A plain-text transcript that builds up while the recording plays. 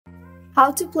How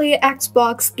to play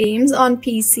Xbox games on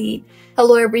PC.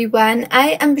 Hello everyone,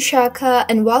 I am Bishaka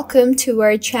and welcome to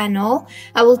our channel.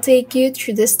 I will take you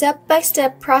through the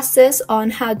step-by-step process on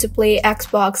how to play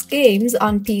Xbox games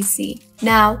on PC.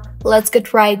 Now, let's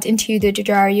get right into the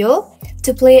tutorial.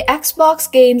 To play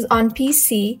Xbox games on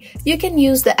PC, you can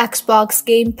use the Xbox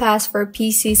Game Pass for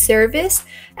PC service,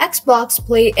 Xbox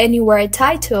Play Anywhere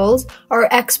titles, or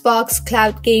Xbox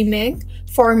Cloud Gaming,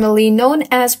 formerly known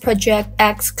as Project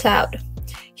X Cloud.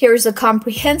 Here's a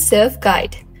comprehensive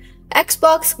guide.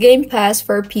 Xbox Game Pass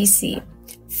for PC.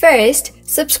 First,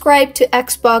 subscribe to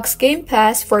Xbox Game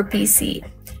Pass for PC.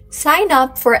 Sign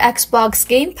up for Xbox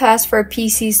Game Pass for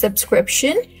PC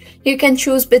subscription. You can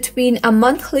choose between a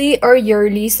monthly or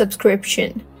yearly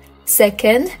subscription.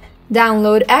 Second,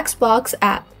 download Xbox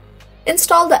app.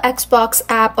 Install the Xbox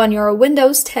app on your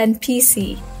Windows 10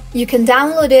 PC. You can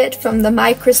download it from the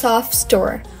Microsoft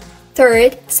Store.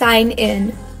 Third, sign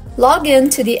in. Log in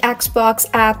to the Xbox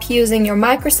app using your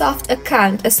Microsoft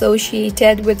account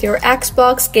associated with your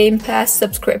Xbox Game Pass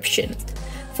subscription.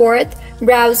 Fourth,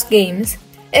 browse games.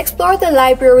 Explore the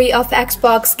library of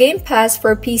Xbox Game Pass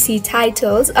for PC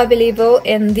titles available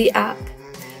in the app.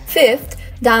 Fifth,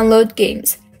 download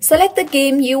games. Select the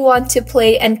game you want to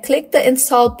play and click the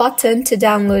install button to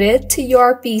download it to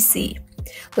your PC.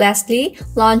 Lastly,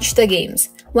 launch the games.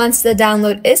 Once the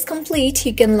download is complete,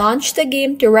 you can launch the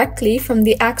game directly from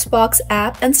the Xbox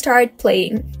app and start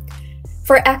playing.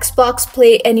 For Xbox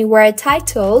Play Anywhere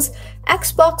titles,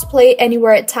 Xbox Play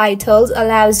Anywhere titles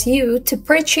allows you to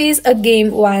purchase a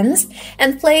game once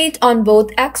and play it on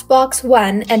both Xbox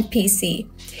One and PC.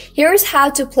 Here's how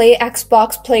to play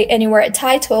Xbox Play Anywhere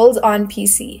titles on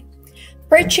PC.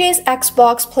 Purchase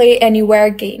Xbox Play Anywhere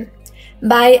game.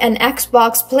 Buy an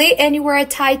Xbox Play Anywhere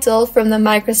title from the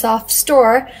Microsoft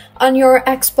Store on your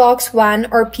Xbox One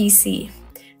or PC.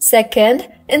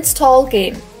 Second, install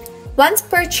game. Once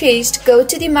purchased, go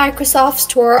to the Microsoft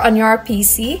Store on your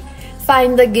PC,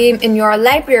 find the game in your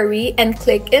library and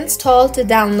click install to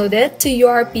download it to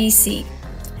your PC.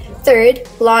 Third,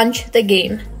 launch the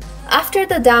game. After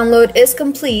the download is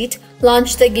complete,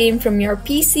 launch the game from your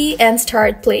PC and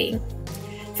start playing.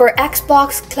 For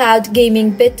Xbox Cloud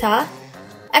Gaming Beta,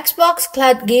 Xbox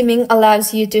Cloud Gaming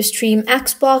allows you to stream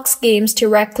Xbox games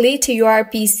directly to your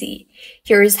PC.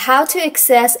 Here is how to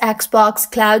access Xbox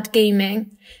Cloud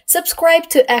Gaming. Subscribe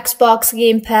to Xbox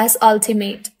Game Pass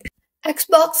Ultimate.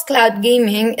 Xbox Cloud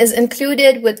Gaming is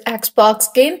included with Xbox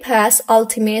Game Pass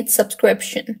Ultimate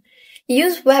subscription.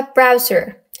 Use web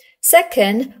browser.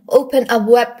 Second, open a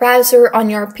web browser on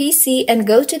your PC and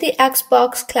go to the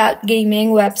Xbox Cloud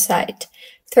Gaming website.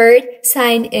 Third,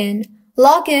 sign in.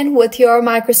 Log in with your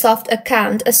Microsoft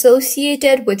account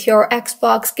associated with your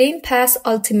Xbox Game Pass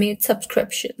Ultimate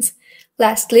subscriptions.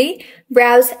 Lastly,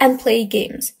 browse and play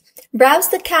games. Browse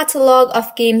the catalog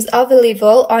of games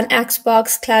available on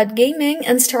Xbox Cloud Gaming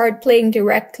and start playing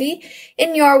directly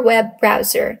in your web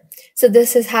browser. So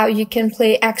this is how you can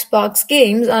play Xbox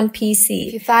games on PC.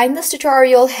 If you find this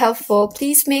tutorial helpful,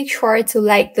 please make sure to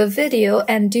like the video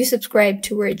and do subscribe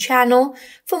to our channel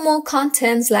for more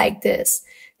contents like this.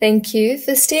 Thank you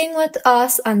for staying with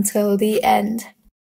us until the end.